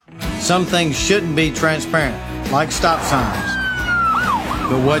some things shouldn't be transparent, like stop signs.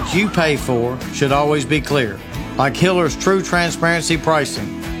 But what you pay for should always be clear, like Hiller's True Transparency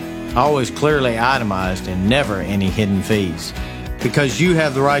Pricing. Always clearly itemized and never any hidden fees. Because you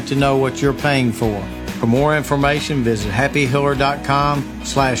have the right to know what you're paying for. For more information, visit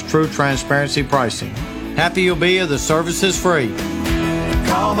happyhiller.com/true transparency pricing. Happy you'll be, the service is free.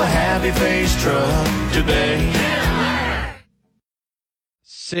 Call the Happy Face Truck today.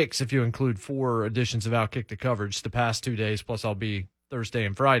 6 if you include 4 editions of Outkick the Coverage the past 2 days, plus I'll be Thursday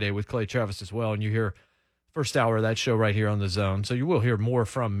and Friday with Clay Travis as well, and you hear first hour of that show right here on The Zone, so you will hear more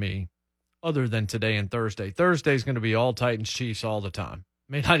from me other than today and Thursday. Thursday's going to be all Titans-Chiefs all the time.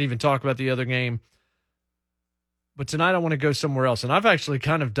 May not even talk about the other game, but tonight I want to go somewhere else, and I've actually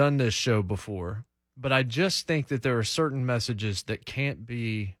kind of done this show before, but I just think that there are certain messages that can't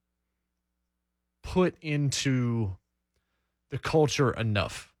be put into the culture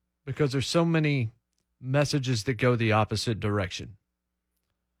enough because there's so many messages that go the opposite direction.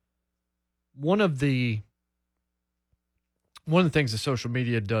 One of the things that social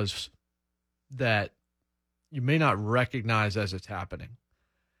media does that you may not recognize as it's happening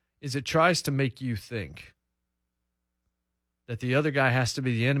is it tries to make you think that the other guy has to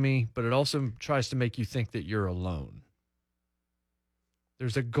be the enemy, but it also tries to make you think that you're alone.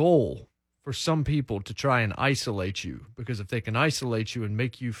 There's a goal for some people to try and isolate you, because if they can isolate you and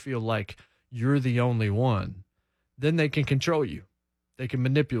make you feel like you're the only one, then they can control you. They can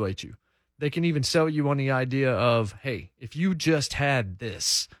manipulate you. They can even sell you on the idea of, hey, if you just had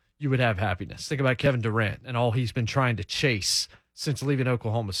this, you would have happiness. Think about Kevin Durant and all he's been trying to chase since leaving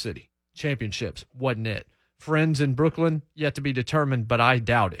Oklahoma City. Championships, wasn't it? Friends in Brooklyn, yet to be determined, but I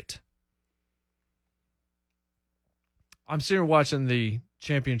doubt it. I'm sitting here watching the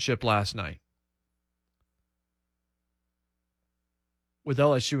championship last night with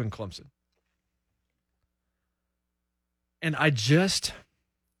LSU and Clemson. And I just,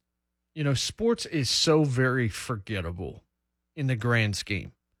 sports is so very forgettable in the grand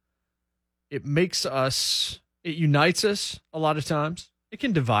scheme. It makes us, it unites us a lot of times. It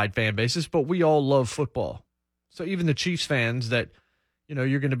can divide fan bases, but we all love football. So even the Chiefs fans that,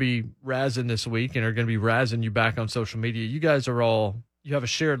 you're going to be razzing this week and are going to be razzing you back on social media, you guys are all, you have a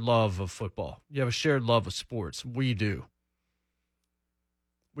shared love of football. You have a shared love of sports. We do.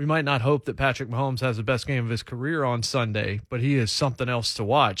 We might not hope that Patrick Mahomes has the best game of his career on Sunday, but he is something else to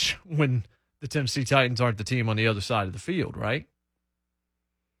watch when the Tennessee Titans aren't the team on the other side of the field, right?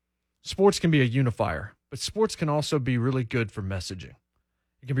 Sports can be a unifier, but sports can also be really good for messaging.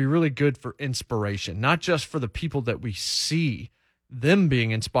 It can be really good for inspiration, not just for the people that we see them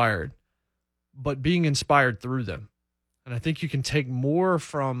being inspired, but being inspired through them. And I think you can take more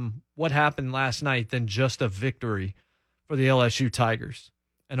from what happened last night than just a victory for the LSU Tigers.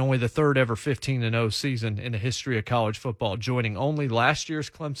 And only the third ever 15-0 season in the history of college football, joining only last year's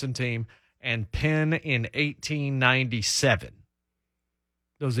Clemson team and Penn in 1897.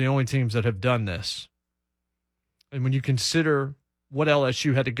 Those are the only teams that have done this. And when you consider what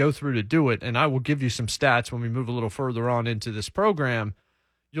LSU had to go through to do it, and I will give you some stats when we move a little further on into this program,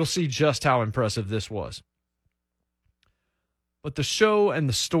 you'll see just how impressive this was. But the show and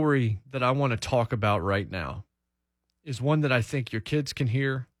the story that I want to talk about right now is one that I think your kids can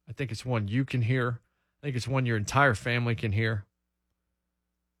hear. I think it's one you can hear. I think it's one your entire family can hear.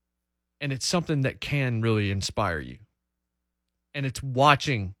 And it's something that can really inspire you. And it's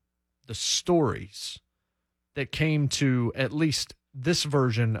watching the stories that came to at least this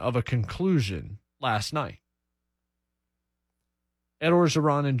version of a conclusion last night. Ed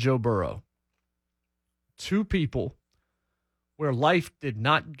Orgeron and Joe Burrow. Two people where life did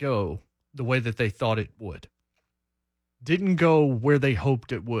not go the way that they thought it would. Didn't go where they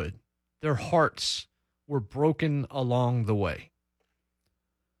hoped it would. Their hearts were broken along the way.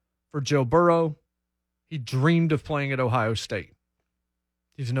 For Joe Burrow, he dreamed of playing at Ohio State.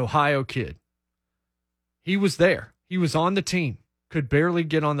 He's an Ohio kid. He was there. He was on the team. Could barely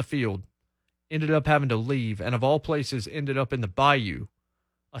get on the field. Ended up having to leave, and of all places, ended up in the Bayou,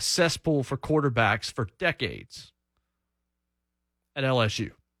 a cesspool for quarterbacks for decades at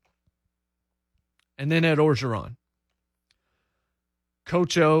LSU. And then Ed Orgeron.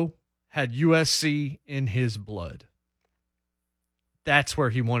 Coach O had USC in his blood. That's where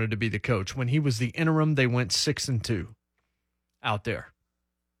he wanted to be the coach. When he was the interim, they went 6-2 out there.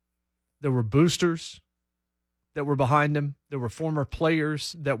 There were boosters that were behind him. There were former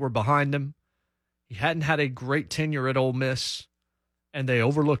players that were behind him. He hadn't had a great tenure at Ole Miss, and they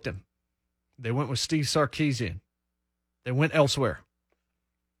overlooked him. They went with Steve Sarkisian. They went elsewhere.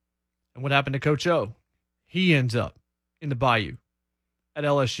 And what happened to Coach O? He ends up in the Bayou at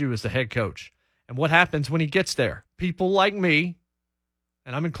LSU as the head coach. And what happens when he gets there? People like me,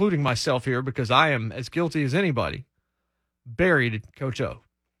 and I'm including myself here because I am as guilty as anybody, buried Coach O,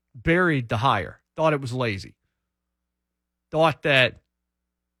 buried the hire, thought it was lazy, thought that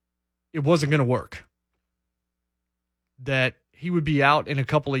it wasn't going to work, that he would be out in a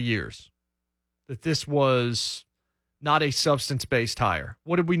couple of years, that this was not a substance-based hire.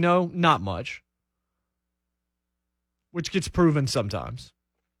 What did we know? Not much, which gets proven sometimes.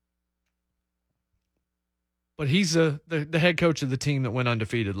 But he's the head coach of the team that went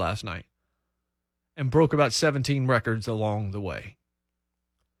undefeated last night and broke about 17 records along the way.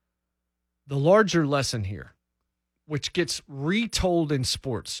 The larger lesson here, which gets retold in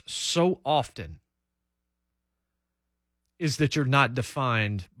sports so often, is that you're not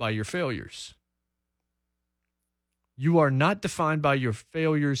defined by your failures. You are not defined by your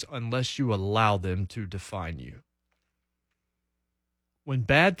failures unless you allow them to define you. When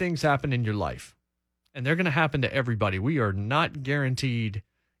bad things happen in your life, and they're going to happen to everybody, we are not guaranteed,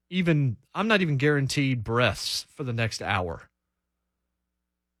 I'm not even guaranteed breaths for the next hour.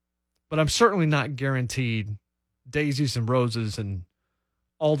 But I'm certainly not guaranteed daisies and roses and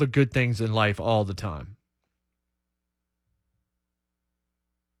all the good things in life all the time.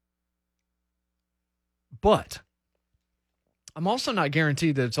 But I'm also not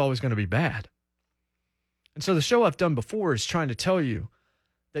guaranteed that it's always going to be bad. And so the show I've done before is trying to tell you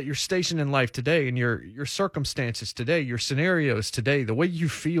that your station in life today and your circumstances today, your scenarios today, the way you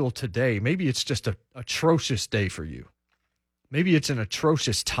feel today, maybe it's just an atrocious day for you. Maybe it's an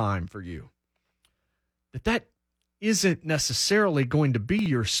atrocious time for you. That isn't necessarily going to be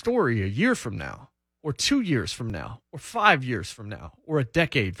your story a year from now, or 2 years from now, or 5 years from now, or a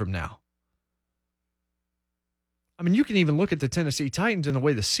decade from now. I mean, you can even look at the Tennessee Titans and the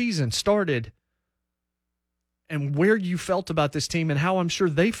way the season started and where you felt about this team and how I'm sure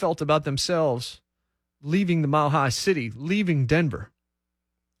they felt about themselves leaving the Mile High City, leaving Denver.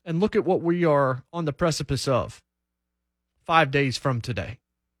 And look at what we are on the precipice of 5 days from today.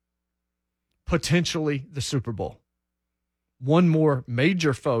 Potentially the Super Bowl. One more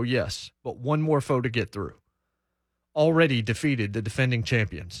major foe, yes, but one more foe to get through. Already defeated the defending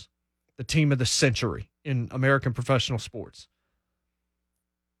champions, the team of the century in American professional sports.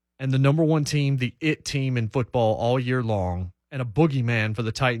 And the number one team, the it team in football all year long, and a boogeyman for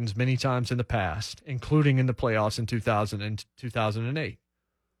the Titans many times in the past, including in the playoffs in 2000 and 2008.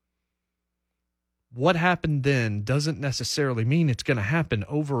 What happened then doesn't necessarily mean it's going to happen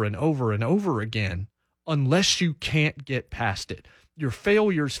over and over and over again unless you can't get past it. Your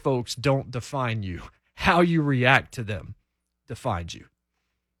failures, folks, don't define you. How you react to them defines you.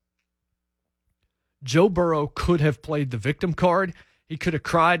 Joe Burrow could have played the victim card. He could have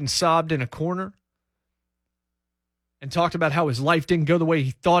cried and sobbed in a corner and talked about how his life didn't go the way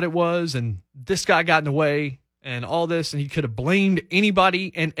he thought it was, and this guy got in the way and all this, and he could have blamed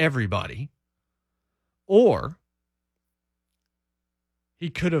anybody and everybody. Or he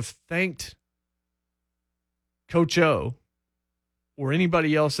could have thanked Coach O or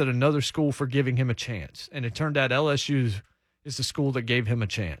anybody else at another school for giving him a chance. And it turned out LSU is the school that gave him a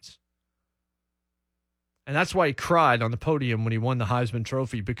chance. And that's why he cried on the podium when he won the Heisman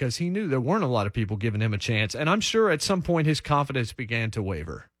Trophy, because he knew there weren't a lot of people giving him a chance. And I'm sure at some point his confidence began to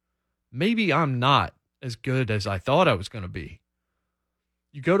waver. Maybe I'm not as good as I thought I was going to be.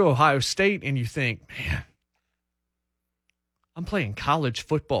 You go to Ohio State and you think, man, I'm playing college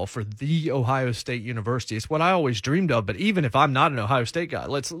football for the Ohio State University. It's what I always dreamed of. But even if I'm not an Ohio State guy,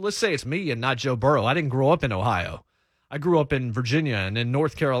 let's say it's me and not Joe Burrow. I didn't grow up in Ohio. I grew up in Virginia and in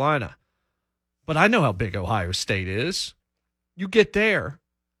North Carolina. But I know how big Ohio State is. You get there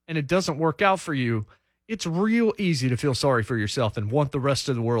and it doesn't work out for you. It's real easy to feel sorry for yourself and want the rest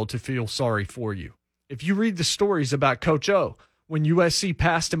of the world to feel sorry for you. If you read the stories about Coach O, when USC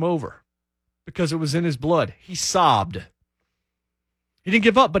passed him over because it was in his blood, he sobbed. He didn't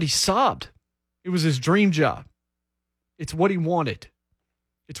give up, but he sobbed. It was his dream job. It's what he wanted.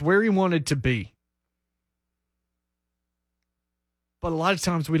 It's where he wanted to be. But a lot of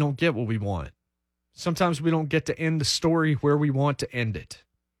times we don't get what we want. Sometimes we don't get to end the story where we want to end it.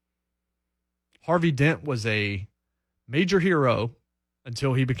 Harvey Dent was a major hero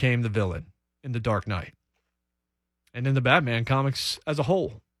until he became the villain in The Dark Knight and in the Batman comics as a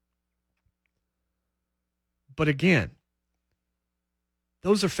whole. But again,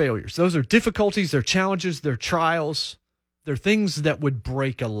 those are failures. Those are difficulties, they're challenges, they're trials. They're things that would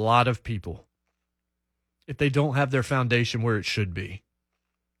break a lot of people if they don't have their foundation where it should be.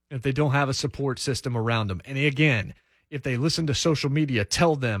 If they don't have a support system around them. And again, if they listen to social media,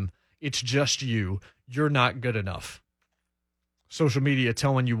 tell them it's just you, you're not good enough. social media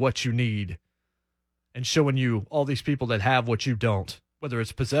telling you what you need and showing you all these people that have what you don't, whether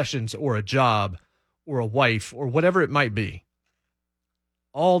it's possessions or a job or a wife or whatever it might be.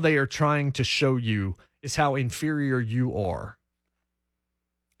 All they are trying to show you is how inferior you are.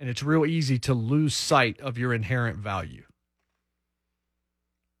 And it's real easy to lose sight of your inherent value.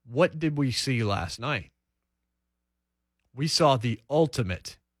 What did we see last night? We saw the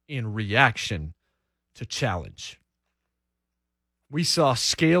ultimate in reaction to challenge. We saw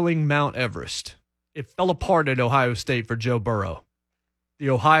scaling Mount Everest. It fell apart at Ohio State for Joe Burrow, the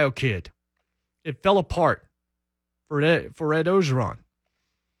Ohio kid. It fell apart for Ed Orgeron,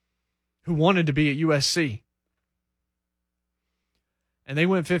 who wanted to be at USC. And they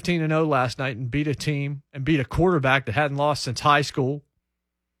went 15-0 last night and beat a team and beat a quarterback that hadn't lost since high school.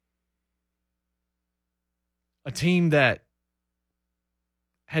 A team that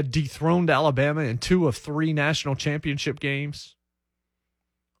had dethroned Alabama in 2 of 3 national championship games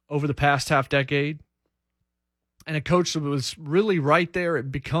over the past half decade. And a coach that was really right there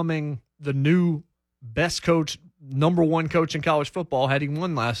at becoming the new best coach, number 1 coach in college football had he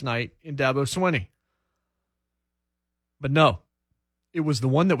won last night in Dabo Swinney. But no, it was the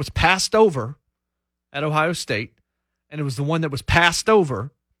one that was passed over at Ohio State, and it was the one that was passed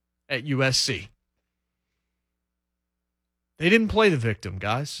over at USC. They didn't play the victim,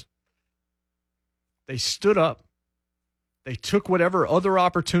 guys. They stood up. They took whatever other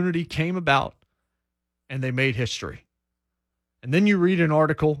opportunity came about, and they made history. And then you read an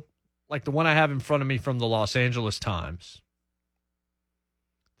article like the one I have in front of me from the Los Angeles Times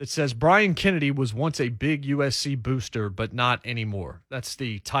that says Brian Kennedy was once a big USC booster, but not anymore. That's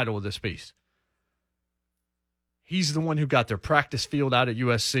the title of this piece. He's the one who got their practice field out at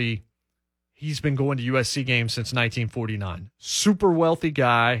USC. He's been going to USC games since 1949. Super wealthy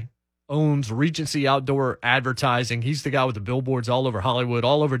guy, owns Regency Outdoor Advertising. He's the guy with the billboards all over Hollywood,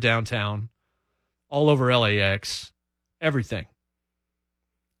 all over downtown, all over LAX, everything.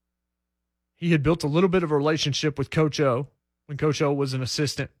 He had built a little bit of a relationship with Coach O when Coach O was an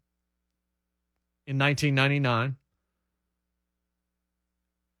assistant in 1999.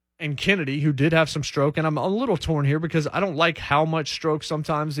 And Kennedy, who did have some stroke, and I'm a little torn here because I don't like how much stroke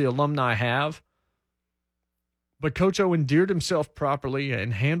sometimes the alumni have. But Coach O endeared himself properly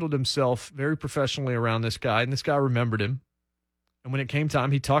and handled himself very professionally around this guy, and this guy remembered him. And when it came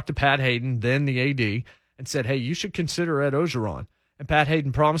time, he talked to Pat Hayden, then the AD, and said, hey, you should consider Ed Orgeron. And Pat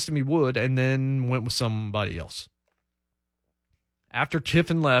Hayden promised him he would, and then went with somebody else. After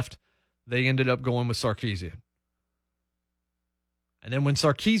Kiffin left, they ended up going with Sarkisian. And then when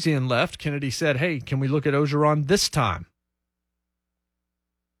Sarkisian left, Kennedy said, hey, can we look at Orgeron this time?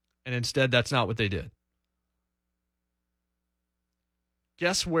 And instead, that's not what they did.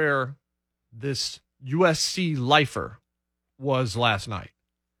 Guess where this USC lifer was last night?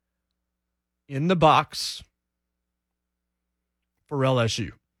 In the box for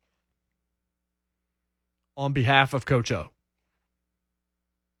LSU. On behalf of Coach O.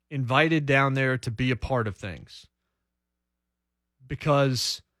 Invited down there to be a part of things.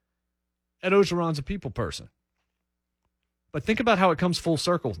 Because Ed Orgeron's a people person. But think about how it comes full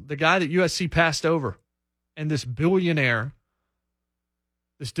circle. The guy that USC passed over and this billionaire,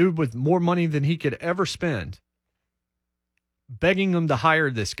 this dude with more money than he could ever spend, begging them to hire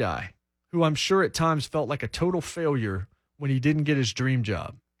this guy, who I'm sure at times felt like a total failure when he didn't get his dream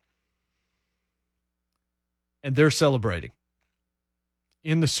job. And they're celebrating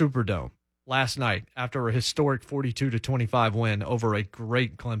in the Superdome last night after a historic 42-25 win over a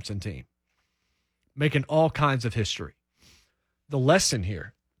great Clemson team, making all kinds of history. The lesson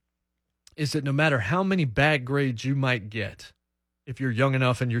here is that no matter how many bad grades you might get, if you're young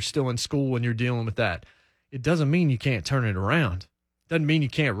enough and you're still in school and you're dealing with that, it doesn't mean you can't turn it around. Doesn't mean you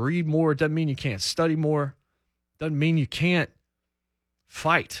can't read more. It doesn't mean you can't study more. Doesn't mean you can't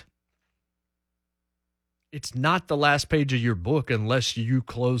fight. It's not the last page of your book unless you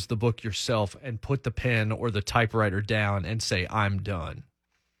close the book yourself and put the pen or the typewriter down and say, I'm done.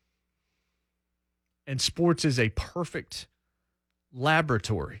 And sports is a perfect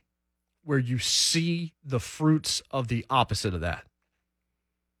laboratory where you see the fruits of the opposite of that.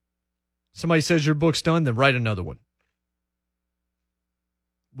 Somebody says your book's done, then write another one.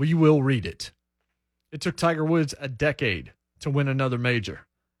 We will read it. It took Tiger Woods a decade to win another major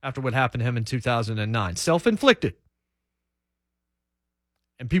after what happened to him in 2009. Self-inflicted.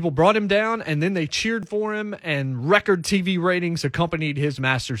 And people brought him down, and then they cheered for him, and record TV ratings accompanied his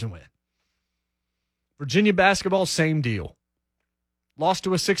Masters win. Virginia basketball, same deal. Lost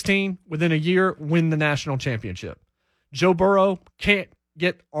to a 16, within a year, win the national championship. Joe Burrow can't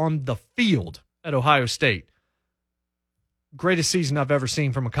get on the field at Ohio State. Greatest season I've ever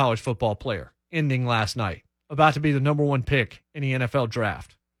seen from a college football player, ending last night. About to be the number 1 pick in the NFL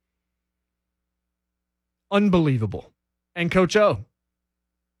draft. Unbelievable. And Coach O,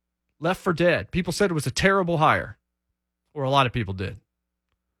 left for dead. People said it was a terrible hire, or a lot of people did.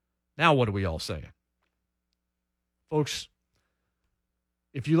 Now what are we all saying? Folks,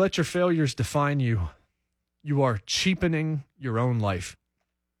 if you let your failures define you, you are cheapening your own life.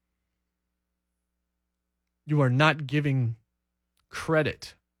 You are not giving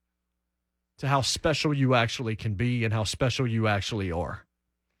credit to how special you actually can be and how special you actually are.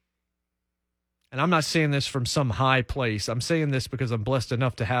 And I'm not saying this from some high place. I'm saying this because I'm blessed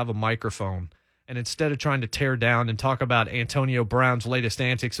enough to have a microphone. And instead of trying to tear down and talk about Antonio Brown's latest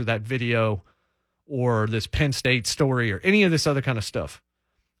antics with that video or this Penn State story or any of this other kind of stuff,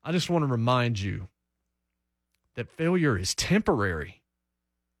 I just want to remind you that failure is temporary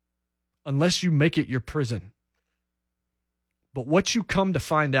unless you make it your prison. But what you come to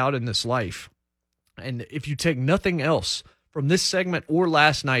find out in this life, and if you take nothing else from this segment or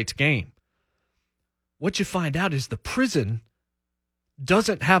last night's game, what you find out is the prison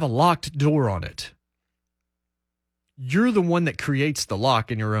doesn't have a locked door on it. You're the one that creates the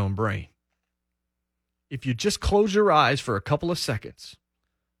lock in your own brain. If you just close your eyes for a couple of seconds,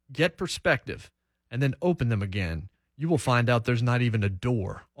 get perspective, and then open them again, you will find out there's not even a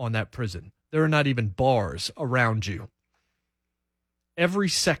door on that prison. There are not even bars around you. Every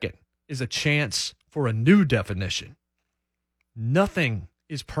second is a chance for a new definition. Nothing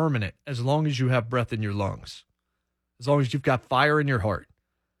is permanent as long as you have breath in your lungs, as long as you've got fire in your heart.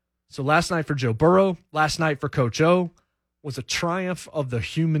 So last night for Joe Burrow, last night for Coach O, was a triumph of the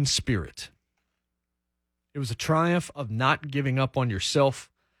human spirit. It was a triumph of not giving up on yourself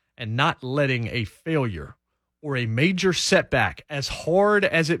and not letting a failure or a major setback, as hard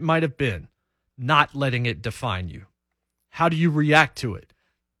as it might have been, not letting it define you. How do you react to it?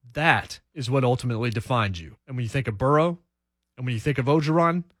 That is what ultimately defines you. And when you think of Burrow and when you think of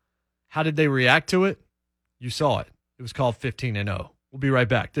Orgeron, how did they react to it? You saw it. It was called 15-0. We'll be right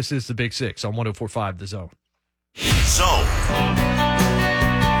back. This is the Big Six on 104.5 The Zone.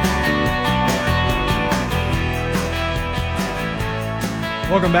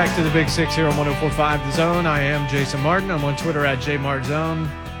 Welcome back to the Big Six here on 104.5 The Zone. I am Jason Martin. I'm on Twitter at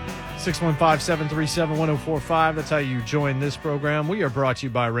JMartZone. 615-737-1045. That's how you join this program. We are brought to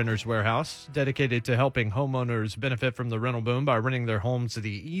you by Renters Warehouse, dedicated to helping homeowners benefit from the rental boom by renting their homes the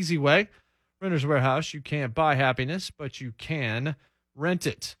easy way. Renters Warehouse, you can't buy happiness, but you can rent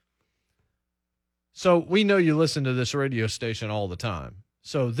it. So we know you listen to this radio station all the time.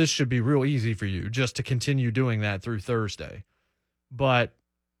 So this should be real easy for you just to continue doing that through Thursday. But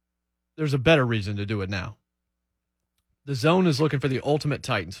there's a better reason to do it now. The Zone is looking for the ultimate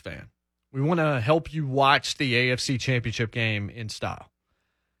Titans fan. We want to help you watch the AFC Championship game in style.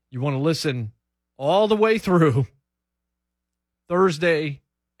 You want to listen all the way through Thursday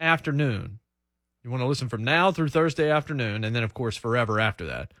afternoon. You want to listen from now through Thursday afternoon, and then, of course, forever after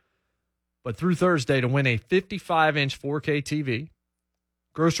that. But through Thursday to win a 55-inch 4K TV,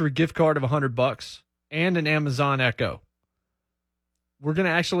 grocery gift card of $100, and an Amazon Echo. We're going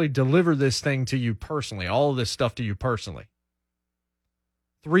to actually deliver this thing to you personally, all of this stuff to you personally.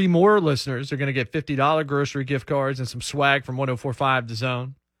 3 more listeners are going to get $50 grocery gift cards and some swag from 104.5 The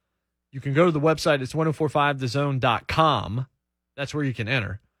Zone. You can go to the website. It's 1045thezone.com. That's where you can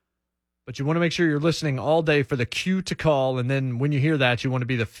enter. But you want to make sure you're listening all day for the cue to call, and then when you hear that, you want to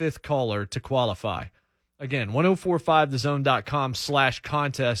be the 5th caller to qualify. Again,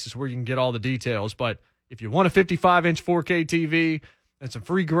 1045thezone.com/contest is where you can get all the details. But if you want a 55-inch 4K TV and some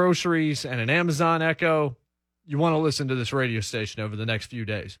free groceries and an Amazon Echo, you want to listen to this radio station over the next few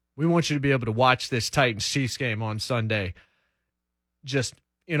days. We want you to be able to watch this Titans-Chiefs game on Sunday just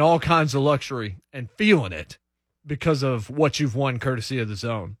in all kinds of luxury and feeling it because of what you've won courtesy of The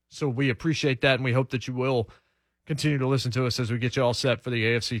Zone. So we appreciate that, and we hope that you will continue to listen to us as we get you all set for the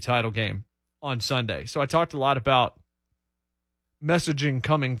AFC title game on Sunday. So I talked a lot about messaging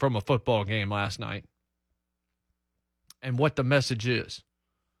coming from a football game last night and what the message is.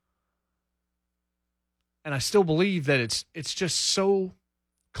 And I still believe that it's just so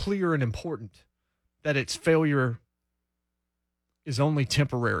clear and important that its failure is only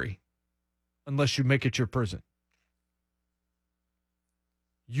temporary unless you make it your prison.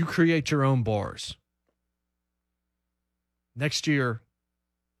 You create your own bars. Next year,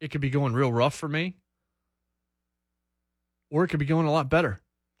 it could be going real rough for me, or it could be going a lot better.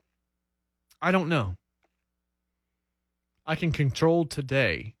 I don't know. I can control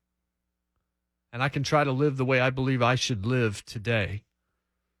today, and I can try to live the way I believe I should live today.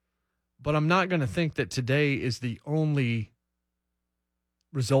 But I'm not going to think that today is the only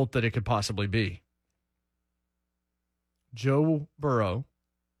result that it could possibly be. Joe Burrow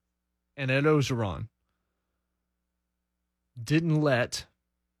and Ed Orgeron didn't let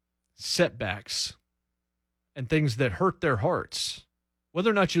setbacks and things that hurt their hearts, whether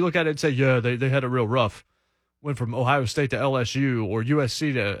or not you look at it and say, yeah, they had a real rough, went from Ohio State to LSU or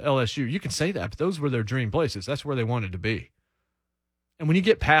USC to LSU. You can say that, but those were their dream places. That's where they wanted to be. And when you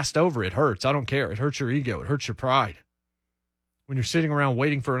get passed over, it hurts. I don't care. It hurts your ego. It hurts your pride. When you're sitting around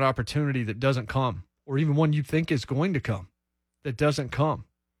waiting for an opportunity that doesn't come, or even one you think is going to come that doesn't come.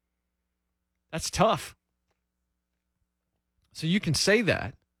 That's tough. So you can say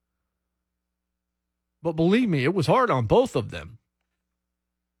that. But believe me, it was hard on both of them.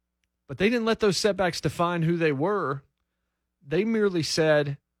 But they didn't let those setbacks define who they were. They merely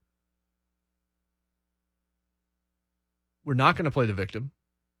said, we're not going to play the victim.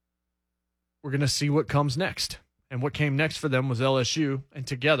 We're going to see what comes next. And what came next for them was LSU. And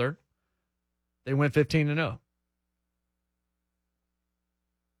together, they went 15-0.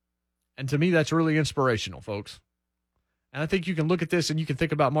 And to me, that's really inspirational, folks. And I think you can look at this and you can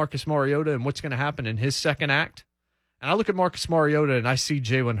think about Marcus Mariota and what's going to happen in his second act. And I look at Marcus Mariota and I see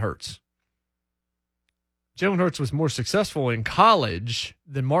Jalen Hurts. Jalen Hurts was more successful in college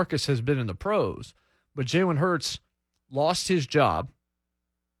than Marcus has been in the pros. But Jalen Hurts lost his job.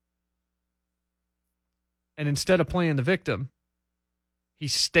 And instead of playing the victim, he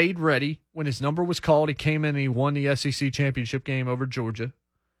stayed ready. When his number was called, he came in and he won the SEC championship game over Georgia.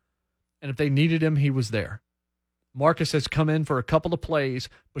 And if they needed him, he was there. Marcus has come in for a couple of plays,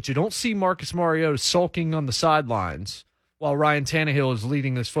 but you don't see Marcus Mariota sulking on the sidelines while Ryan Tannehill is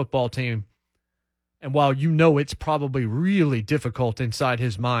leading this football team. And while you know it's probably really difficult inside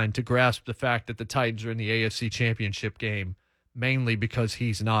his mind to grasp the fact that the Titans are in the AFC championship game, mainly because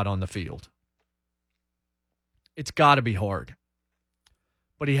he's not on the field. It's got to be hard.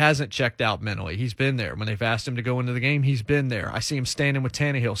 But he hasn't checked out mentally. He's been there. When they've asked him to go into the game, he's been there. I see him standing with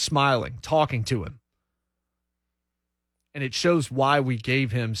Tannehill, smiling, talking to him. And it shows why we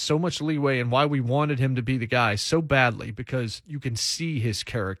gave him so much leeway and why we wanted him to be the guy so badly, because you can see his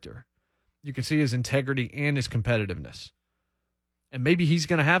character. You can see his integrity and his competitiveness. And maybe he's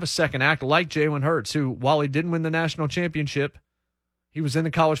going to have a second act like Jalen Hurts, who, while he didn't win the national championship, he was in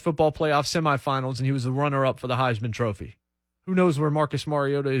the college football playoff semifinals and he was the runner-up for the Heisman Trophy. Who knows where Marcus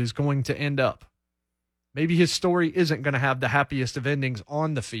Mariota is going to end up? Maybe his story isn't going to have the happiest of endings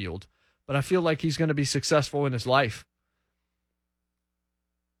on the field, but I feel like he's going to be successful in his life.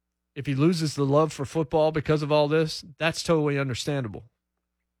 If he loses the love for football because of all this, that's totally understandable.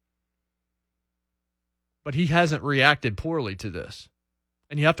 But he hasn't reacted poorly to this.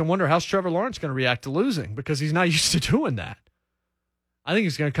 And you have to wonder, how's Trevor Lawrence going to react to losing? Because he's not used to doing that. I think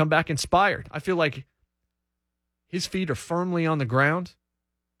he's going to come back inspired. I feel like his feet are firmly on the ground.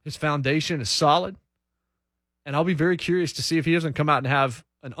 His foundation is solid. And I'll be very curious to see if he doesn't come out and have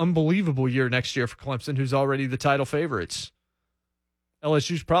an unbelievable year next year for Clemson, who's already the title favorites.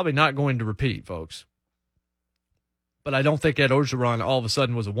 LSU's probably not going to repeat, folks. But I don't think Ed Orgeron all of a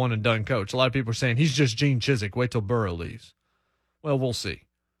sudden was a one-and-done coach. A lot of people are saying he's just Gene Chizik. Wait till Burrow leaves. Well, we'll see.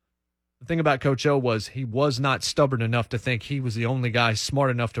 The thing about Coach O was he was not stubborn enough to think he was the only guy smart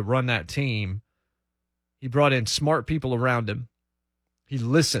enough to run that team. He brought in smart people around him. He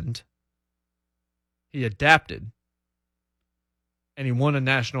listened. He adapted. And he won a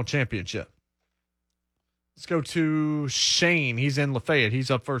national championship. Let's go to Shane. He's in Lafayette.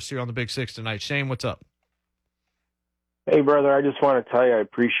 He's up first here on the Big Six tonight. Shane, what's up? Hey, brother, I just want to tell you I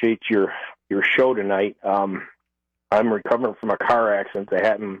appreciate your show tonight. I'm recovering from a car accident that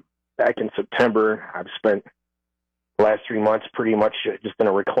happened back in September. I've spent the last 3 months pretty much just in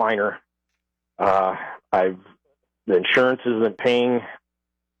a recliner. The insurance isn't paying.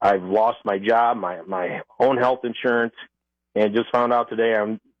 I've lost my job, my own health insurance, and just found out today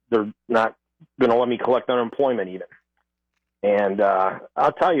they're not going to let me collect unemployment even. And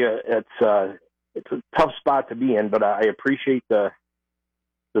I'll tell you, it's a tough spot to be in, but I appreciate the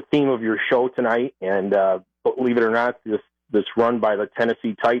theme of your show tonight. And believe it or not, this run by the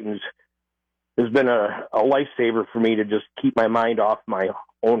Tennessee Titans has been a lifesaver for me to just keep my mind off my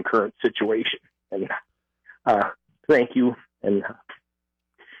own current situation. And thank you, and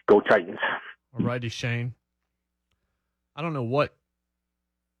go Titans. All righty, Shane. I don't know what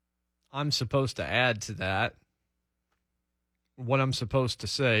I'm supposed to add to that, what I'm supposed to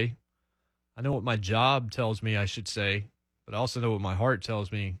say. I know what my job tells me I should say, but I also know what my heart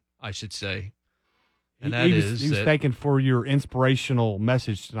tells me I should say. And he was thanking for your inspirational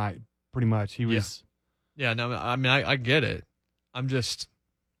message tonight, pretty much. He was. Yeah, no, I mean, I get it. I'm just,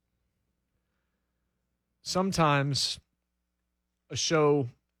 sometimes a show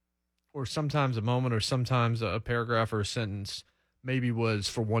or sometimes a moment or sometimes a paragraph or a sentence maybe was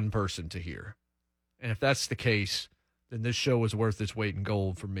for one person to hear. And if that's the case, then this show was worth its weight in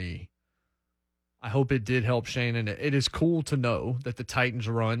gold for me. I hope it did help Shane, and it is cool to know that the Titans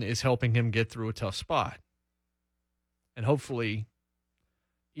run is helping him get through a tough spot. And hopefully,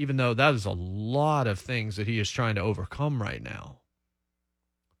 even though that is a lot of things that he is trying to overcome right now,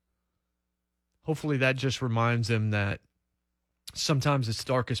 hopefully that just reminds him that sometimes it's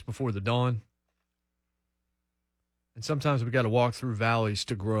darkest before the dawn. And sometimes we got to walk through valleys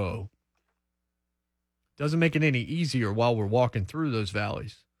to grow. Doesn't make it any easier while we're walking through those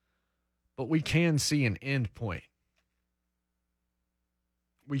valleys. But we can see an end point.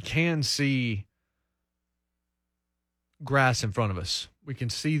 We can see grass in front of us. We can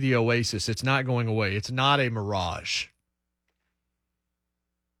see the oasis. It's not going away. It's not a mirage.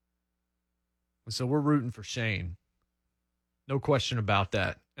 And so we're rooting for Shane. No question about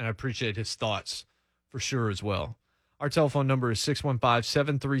that. And I appreciate his thoughts for sure as well. Our telephone number is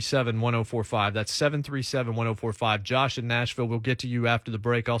 615-737-1045. That's 737-1045. Josh in Nashville. We'll get to you after the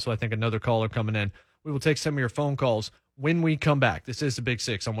break. Also, I think another caller coming in. We will take some of your phone calls when we come back. This is the Big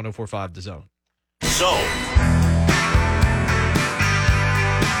Six on 104.5 The Zone.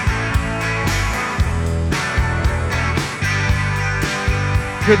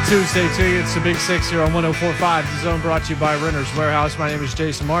 Good Tuesday to you. It's the Big Six here on 104.5 The Zone, brought to you by Renter's Warehouse. My name is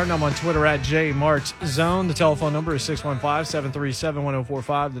Jason Martin. I'm on Twitter at JMartzZone. The telephone number is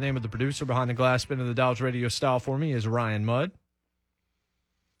 615-737-1045. The name of the producer behind the glass spinning the Dodge radio style for me is Ryan Mudd.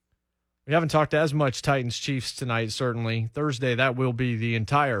 We haven't talked as much Titans Chiefs tonight, certainly. Thursday, that will be the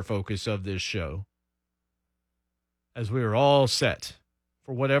entire focus of this show, as we are all set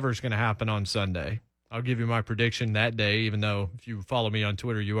for whatever's going to happen on Sunday. I'll give you my prediction that day, even though if you follow me on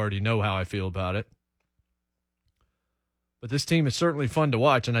Twitter, you already know how I feel about it. But this team is certainly fun to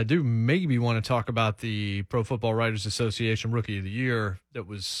watch, and I do maybe want to talk about the Pro Football Writers Association Rookie of the Year that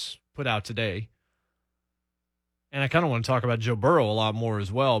was put out today. And I kind of want to talk about Joe Burrow a lot more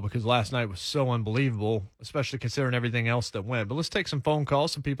as well, because last night was so unbelievable, especially considering everything else that went. But let's take some phone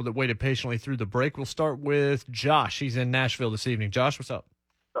calls, some people that waited patiently through the break. We'll start with Josh. He's in Nashville this evening. Josh, what's up?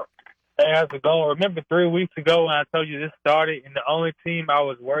 Hey, how's it going? Remember 3 weeks ago when I told you this started, and the only team I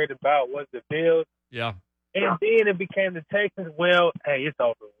was worried about was the Bills? Yeah. And then it became the Texans. Well, hey, it's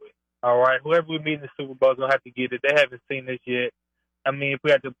over with. All right, whoever we meet in the Super Bowl is going to have to get it. They haven't seen this yet. I mean, if we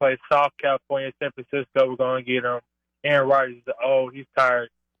have to play soft California, San Francisco, we're going to get them. Aaron Rodgers is old. He's tired.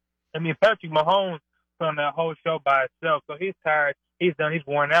 I mean, Patrick Mahomes put on that whole show by himself, so he's tired. He's done. He's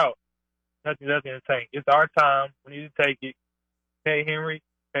worn out. Nothing else in the tank. It's our time. We need to take it. Hey, Henry.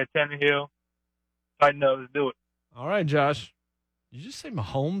 At Tannehill, I know, let's do it. All right, Josh. Did you just say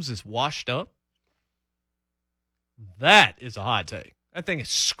Mahomes is washed up? That is a hot take. That thing is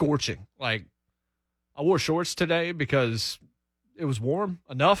scorching. Like, I wore shorts today because it was warm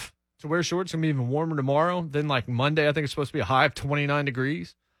enough to wear shorts. It's going to be even warmer tomorrow. Then, like, Monday, I think it's supposed to be a high of 29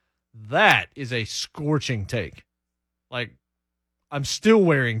 degrees. That is a scorching take. Like, I'm still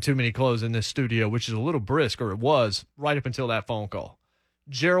wearing too many clothes in this studio, which is a little brisk, or it was, right up until that phone call.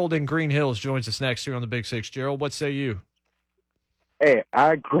 Gerald in Green Hills joins us next here on the Big Six. Gerald, what say you? Hey,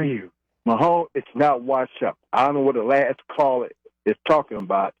 I agree. Mahomes, it's not washed up. I don't know what the last call is talking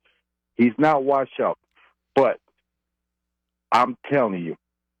about. He's not washed up. But I'm telling you,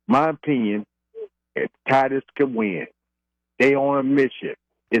 my opinion, if Titus can win, they on a mission.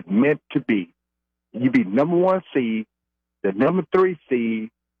 It's meant to be. You be number 1 seed, the number 3 seed,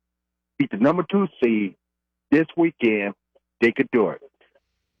 beat the number 2 seed this weekend. They could do it.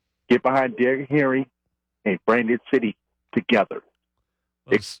 Get behind Derrick Henry and bring this city together.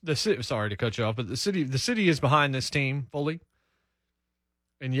 Well, the city, sorry to cut you off, but the city is behind this team fully.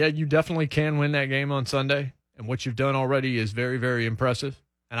 And yeah, you definitely can win that game on Sunday. And what you've done already is very, very impressive.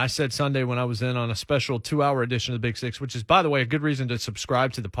 And I said Sunday when I was in on a special 2-hour edition of the Big Six, which is, by the way, a good reason to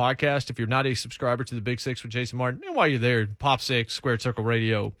subscribe to the podcast. If you're not a subscriber to the Big Six with Jason Martin, and while you're there, Pop Six, Squared Circle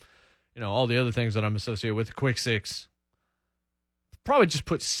Radio, you know, all the other things that I'm associated with, Quick Six. Probably just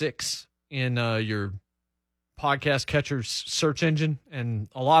put 6 in your podcast catcher's search engine, and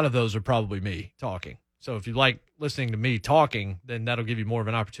a lot of those are probably me talking. So if you like listening to me talking, then that'll give you more of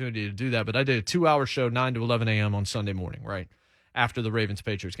an opportunity to do that. But I did a 2-hour show, 9 to 11 a.m. on Sunday morning, right after the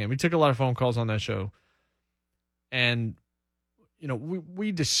Ravens-Patriots game. We took a lot of phone calls on that show, and you know,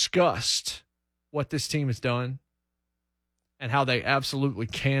 we discussed what this team has done and how they absolutely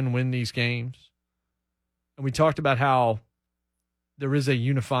can win these games. And we talked about how there is a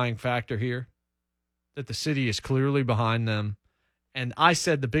unifying factor here, that the city is clearly behind them, And I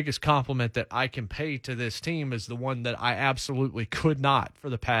said the biggest compliment that I can pay to this team is the one that I absolutely could not for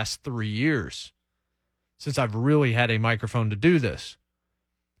the past 3 years since I've really had a microphone to do this.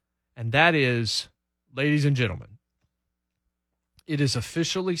 And that is, ladies and gentlemen, it is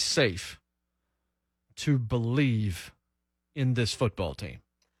officially safe to believe in this football team.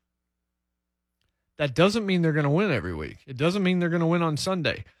 That doesn't mean they're going to win every week. It doesn't mean they're going to win on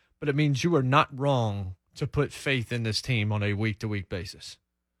Sunday, but it means you are not wrong to put faith in this team on a week-to-week basis.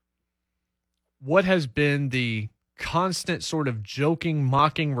 What has been the constant sort of joking,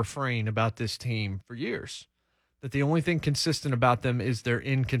 mocking refrain about this team for years? That the only thing consistent about them is their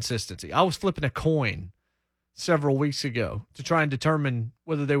inconsistency. I was flipping a coin several weeks ago to try and determine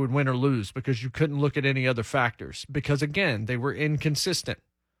whether they would win or lose because you couldn't look at any other factors because, again, they were inconsistent.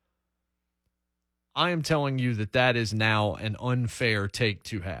 I am telling you that that is now an unfair take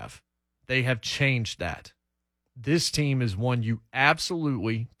to have. They have changed that. This team is one you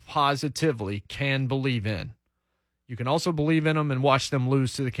absolutely, positively can believe in. You can also believe in them and watch them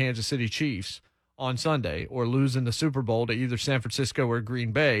lose to the Kansas City Chiefs on Sunday or lose in the Super Bowl to either San Francisco or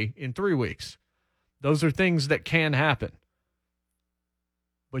Green Bay in 3 weeks. Those are things that can happen.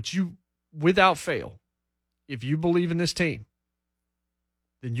 But you, without fail, if you believe in this team,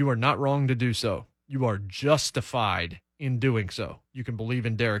 then you are not wrong to do so. You are justified in doing so. You can believe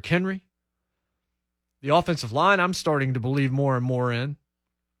in Derrick Henry. The offensive line, I'm starting to believe more and more in.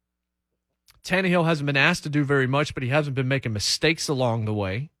 Tannehill hasn't been asked to do very much, but he hasn't been making mistakes along the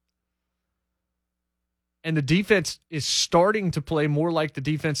way. And the defense is starting to play more like the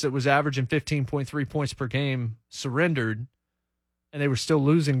defense that was averaging 15.3 points per game surrendered, and they were still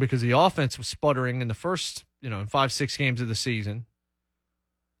losing because the offense was sputtering in the first, in 5-6 games of the season.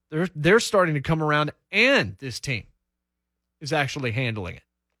 They're starting to come around, and this team is actually handling it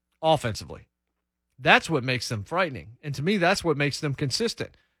offensively. That's what makes them frightening. And to me, that's what makes them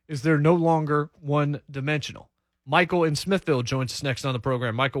consistent, is they're no longer one-dimensional. Michael in Smithville joins us next on the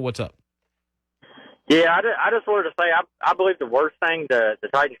program. Michael, what's up? Yeah, I just wanted to say I believe the worst thing the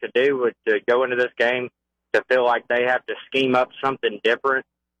Titans could do was to go into this game to feel like they have to scheme up something different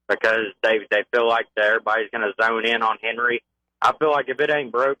because they feel like everybody's going to zone in on Henry. I feel like if it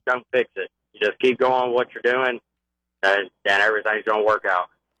ain't broke, don't fix it. You just keep going what you're doing, and everything's going to work out.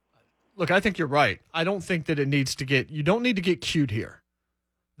 Look, I think you're right. I don't think that you don't need to get cute here.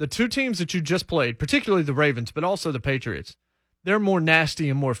 The two teams that you just played, particularly the Ravens, but also the Patriots, they're more nasty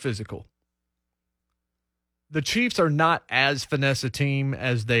and more physical. The Chiefs are not as finesse a team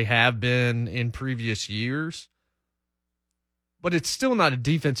as they have been in previous years, but it's still not a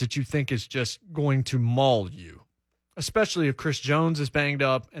defense that you think is just going to maul you, especially if Chris Jones is banged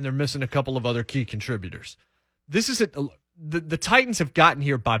up and they're missing a couple of other key contributors. This is the Titans have gotten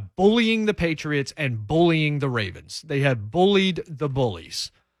here by bullying the Patriots and bullying the Ravens. They have bullied the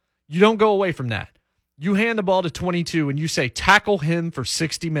bullies. You don't go away from that. You hand the ball to 22 and you say, tackle him for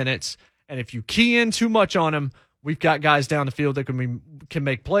 60 minutes. And if you key in too much on him, we've got guys down the field that can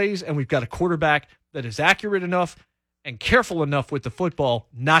make plays, and we've got a quarterback that is accurate enough and careful enough with the football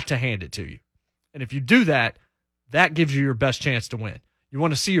not to hand it to you. And if you do that, that gives you your best chance to win. You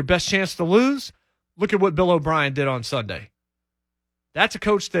want to see your best chance to lose? Look at what Bill O'Brien did on Sunday. That's a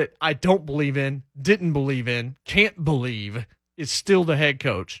coach that I don't believe in, didn't believe in, can't believe is still the head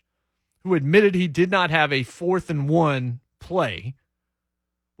coach, who admitted he did not have a 4th-and-1 play,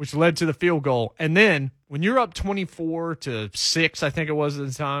 which led to the field goal. And then when you're up 24-6, I think it was at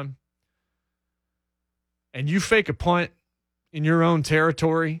the time, and you fake a punt in your own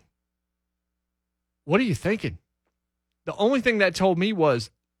territory, what are you thinking? The only thing that told me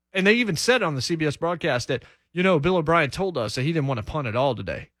was, and they even said on the CBS broadcast that, Bill O'Brien told us that he didn't want to punt at all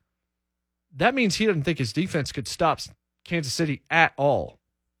today. That means he didn't think his defense could stop Kansas City at all.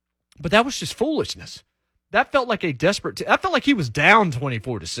 But that was just foolishness. That felt like that felt like he was down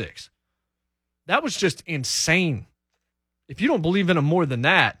 24-6. That was just insane. If you don't believe in him more than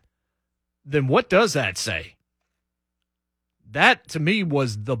that, then what does that say? That, to me,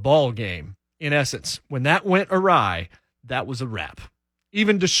 was the ball game, in essence. When that went awry, that was a wrap.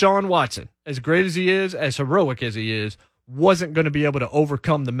 Even Deshaun Watson, as great as he is, as heroic as he is, wasn't going to be able to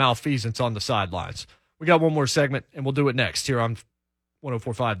overcome the malfeasance on the sidelines. We got one more segment, and we'll do it next here on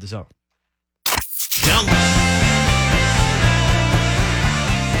 104.5 The Zone. Jump.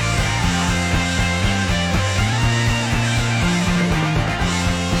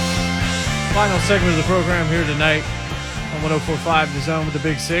 Final segment of the program here tonight on 104.5 The Zone with the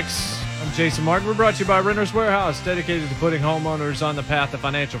Big Six. I'm Jason Martin. We're brought to you by Renters Warehouse, dedicated to putting homeowners on the path to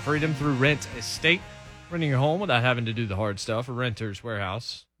financial freedom through Rent Estate. Renting your home without having to do the hard stuff. Renters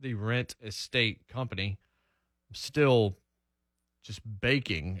Warehouse, the Rent Estate company. I'm still just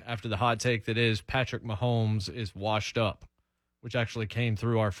baking after the hot take that is Patrick Mahomes is washed up, which actually came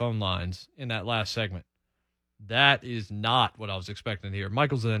through our phone lines in that last segment. That is not what I was expecting to hear.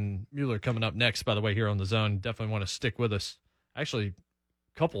 Michaels and Mueller coming up next, by the way, here on The Zone. Definitely want to stick with us. Actually,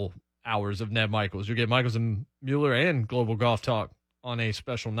 a couple hours of Ned Michaels. You get Michaels and Mueller and Global Golf Talk on a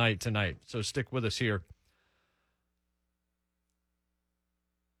special night tonight. So stick with us here.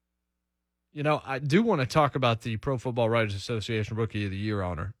 You know, I do want to talk about the Pro Football Writers Association Rookie of the Year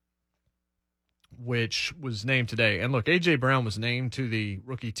honor, which was named today. And look, A.J. Brown was named to the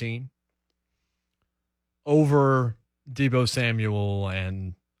rookie team over Deebo Samuel,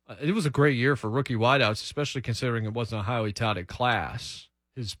 and it was a great year for rookie wideouts, especially considering it wasn't a highly touted class.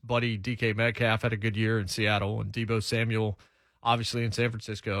 His buddy DK Metcalf had a good year in Seattle, and Deebo Samuel obviously in San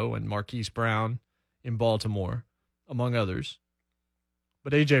Francisco, and Marquise Brown in Baltimore, among others.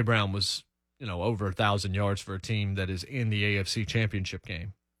 But A.J. Brown was, you know, over 1,000 yards for a team that is in the AFC Championship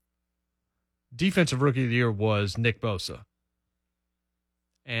game. Defensive Rookie of the Year was Nick Bosa.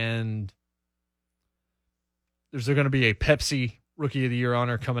 And there's going to be a Pepsi Rookie of the Year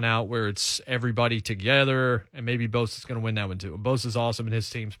honor coming out where it's everybody together, and maybe Bosa's going to win that one too. And Bosa's awesome, and his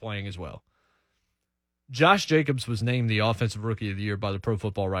team's playing as well. Josh Jacobs was named the Offensive Rookie of the Year by the Pro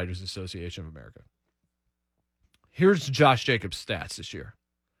Football Writers Association of America. Here's Josh Jacobs' stats this year.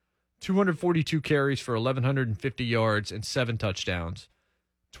 242 carries for 1,150 yards and 7 touchdowns.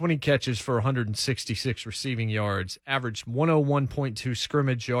 20 catches for 166 receiving yards. Averaged 101.2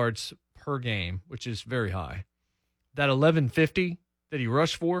 scrimmage yards per game, which is very high. That 1,150 that he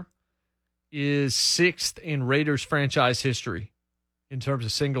rushed for is 6th in Raiders franchise history in terms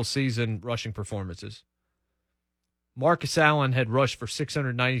of single-season rushing performances. Marcus Allen had rushed for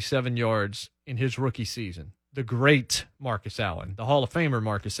 697 yards in his rookie season. The great Marcus Allen, the Hall of Famer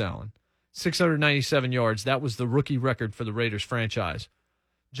Marcus Allen. 697 yards. That was the rookie record for the Raiders franchise.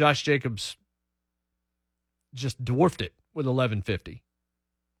 Josh Jacobs just dwarfed it with 1,150.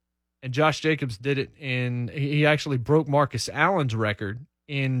 And Josh Jacobs did it he actually broke Marcus Allen's record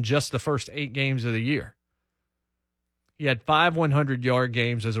in just the first 8 games of the year. He had 5 100-yard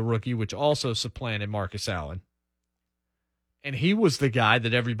games as a rookie, which also supplanted Marcus Allen. And he was the guy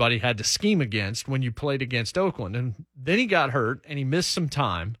that everybody had to scheme against when you played against Oakland. And then he got hurt, and he missed some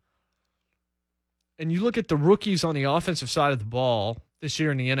time. And you look at the rookies on the offensive side of the ball this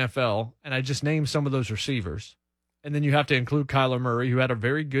year in the NFL, and I just named some of those receivers. And then you have to include Kyler Murray, who had a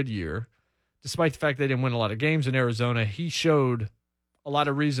very good year. Despite the fact they didn't win a lot of games in Arizona, he showed a lot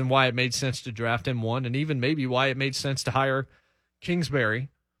of reason why it made sense to draft him one, and even maybe why it made sense to hire Kingsbury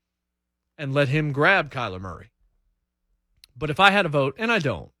and let him grab Kyler Murray. But if I had a vote, and I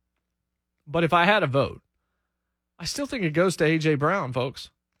don't, but if I had a vote, I still think it goes to A.J. Brown, folks.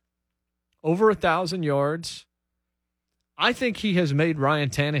 Over 1,000 yards. I think he has made Ryan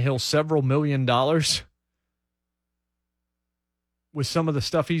Tannehill several $1 million with some of the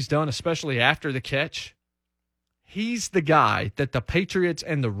stuff he's done, especially after the catch. He's the guy that the Patriots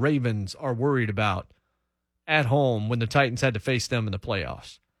and the Ravens are worried about at home when the Titans had to face them in the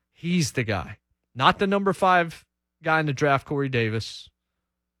playoffs. He's the guy. Not the number 5 guy in the draft, Corey Davis.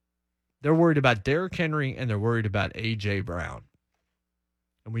 They're worried about Derrick Henry, and they're worried about A.J. Brown.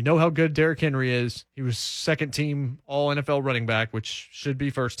 And we know how good Derrick Henry is. He was second team All-NFL running back, which should be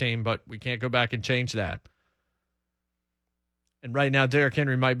first team, but we can't go back and change that. And right now, Derrick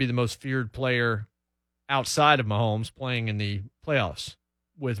Henry might be the most feared player outside of Mahomes playing in the playoffs.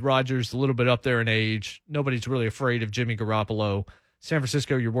 With Rodgers a little bit up there in age, nobody's really afraid of Jimmy Garoppolo. San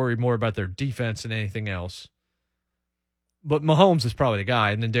Francisco, you're worried more about their defense than anything else. But Mahomes is probably the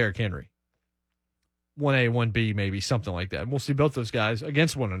guy, and then Derrick Henry. 1A, 1B, maybe, something like that. And we'll see both those guys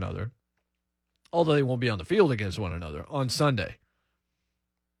against one another, although they won't be on the field against one another on Sunday.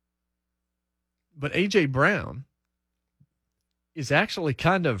 But A.J. Brown is actually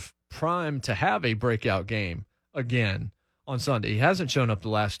kind of primed to have a breakout game again on Sunday. He hasn't shown up the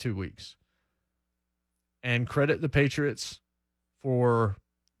last 2 weeks. And credit the Patriots for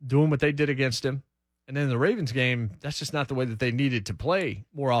doing what they did against him. And then in the Ravens game, that's just not the way that they needed to play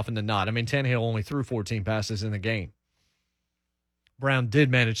more often than not. I mean, Tannehill only threw 14 passes in the game. Brown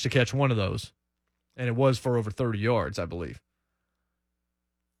did manage to catch one of those, and it was for over 30 yards, I believe.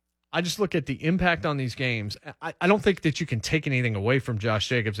 I just look at the impact on these games. I don't think that you can take anything away from Josh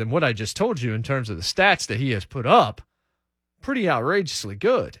Jacobs. And what I just told you in terms of the stats that he has put up, pretty outrageously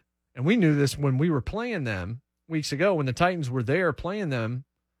good. And we knew this when we were playing them weeks ago, when the Titans were there playing them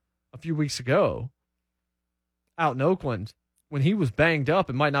a few weeks ago out in Oakland. When he was banged up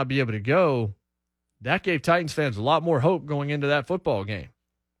and might not be able to go, that gave Titans fans a lot more hope going into that football game.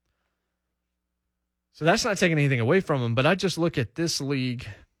 So that's not taking anything away from him, but I just look at this league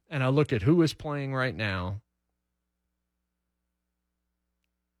and I look at who is playing right now.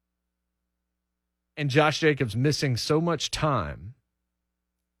 And Josh Jacobs missing so much time.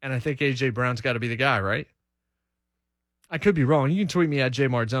 And I think A.J. Brown's got to be the guy, right? I could be wrong. You can tweet me at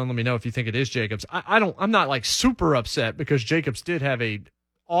JMartzone. Let me know if you think it is Jacobs. I'm not like super upset because Jacobs did have a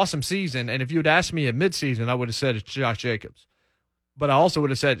awesome season. And if you had asked me at midseason, I would have said it's Josh Jacobs. But I also would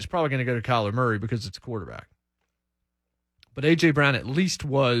have said it's probably going to go to Kyler Murray because it's a quarterback. But A.J. Brown at least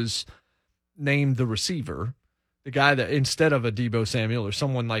was named the receiver, the guy that instead of a Deebo Samuel or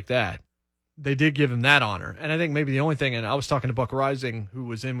someone like that, they did give him that honor. And I think maybe the only thing, and I was talking to Buck Rising, who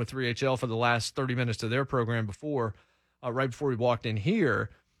was in with 3HL for the last 30 minutes of their program before, right before we walked in here,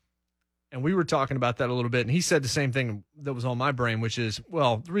 and we were talking about that a little bit, and he said the same thing that was on my brain, which is,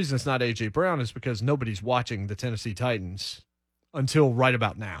 well, the reason it's not A.J. Brown is because nobody's watching the Tennessee Titans until right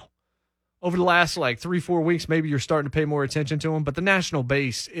about now. Over the last, 3-4 weeks, maybe you're starting to pay more attention to them, but the national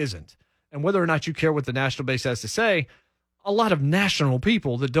base isn't. And whether or not you care what the national base has to say, a lot of national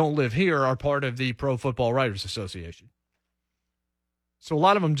people that don't live here are part of the Pro Football Writers Association. So a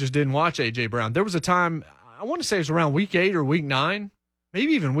lot of them just didn't watch A.J. Brown. There was a time, I want to say it was around week 8 or week 9,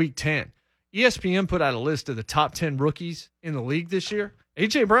 maybe even week 10. ESPN put out a list of the top 10 rookies in the league this year.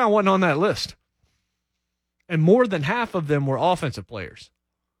 A.J. Brown wasn't on that list. And more than half of them were offensive players.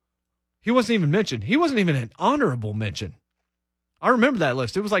 He wasn't even mentioned. He wasn't even an honorable mention. I remember that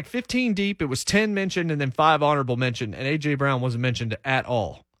list. It was like 15 deep. It was 10 mentioned and then 5 honorable mentioned, and A.J. Brown wasn't mentioned at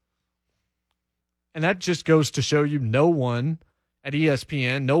all. And that just goes to show you no one at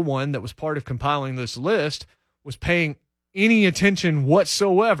ESPN, no one that was part of compiling this list was paying any attention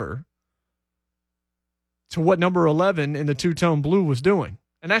whatsoever to what number 11 in the two-tone blue was doing.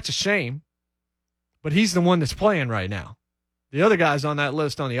 And that's a shame. But he's the one that's playing right now. The other guys on that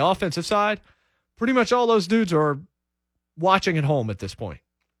list on the offensive side, pretty much all those dudes are watching at home at this point.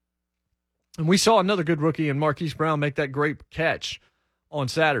 And we saw another good rookie in Marquise Brown make that great catch on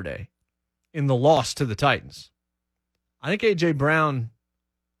Saturday in the loss to the Titans. I think A.J. Brown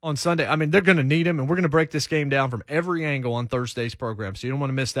on Sunday, they're going to need him, and we're going to break this game down from every angle on Thursday's program, so you don't want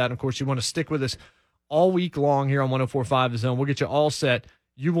to miss that. And, of course, you want to stick with us all week long here on 104.5 The Zone. We'll get you all set.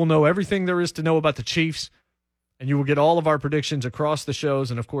 You will know everything there is to know about the Chiefs, and you will get all of our predictions across the shows.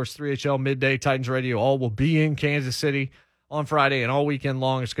 And, of course, 3HL Midday, Titans Radio, all will be in Kansas City on Friday and all weekend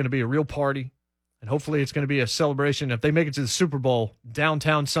long. It's going to be a real party, and hopefully it's going to be a celebration. If they make it to the Super Bowl,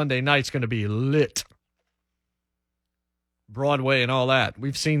 downtown Sunday night's going to be lit. Broadway and all that.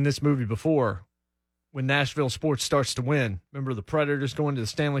 We've seen this movie before when Nashville sports starts to win. Remember the Predators going to the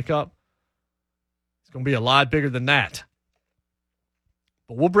Stanley Cup? It's going to be a lot bigger than that.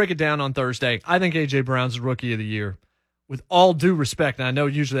 But we'll break it down on Thursday. I think A.J. Brown's the rookie of the year. With all due respect, and I know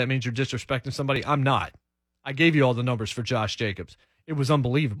usually that means you're disrespecting somebody. I'm not. I gave you all the numbers for Josh Jacobs. It was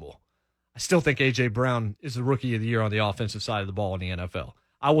unbelievable. I still think A.J. Brown is the rookie of the year on the offensive side of the ball in the NFL.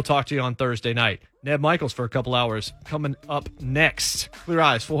 I will talk to you on Thursday night. Ned Michaels for a couple hours coming up next. Clear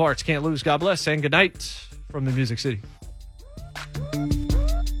eyes, full hearts, can't lose. God bless, and good night from the Music City.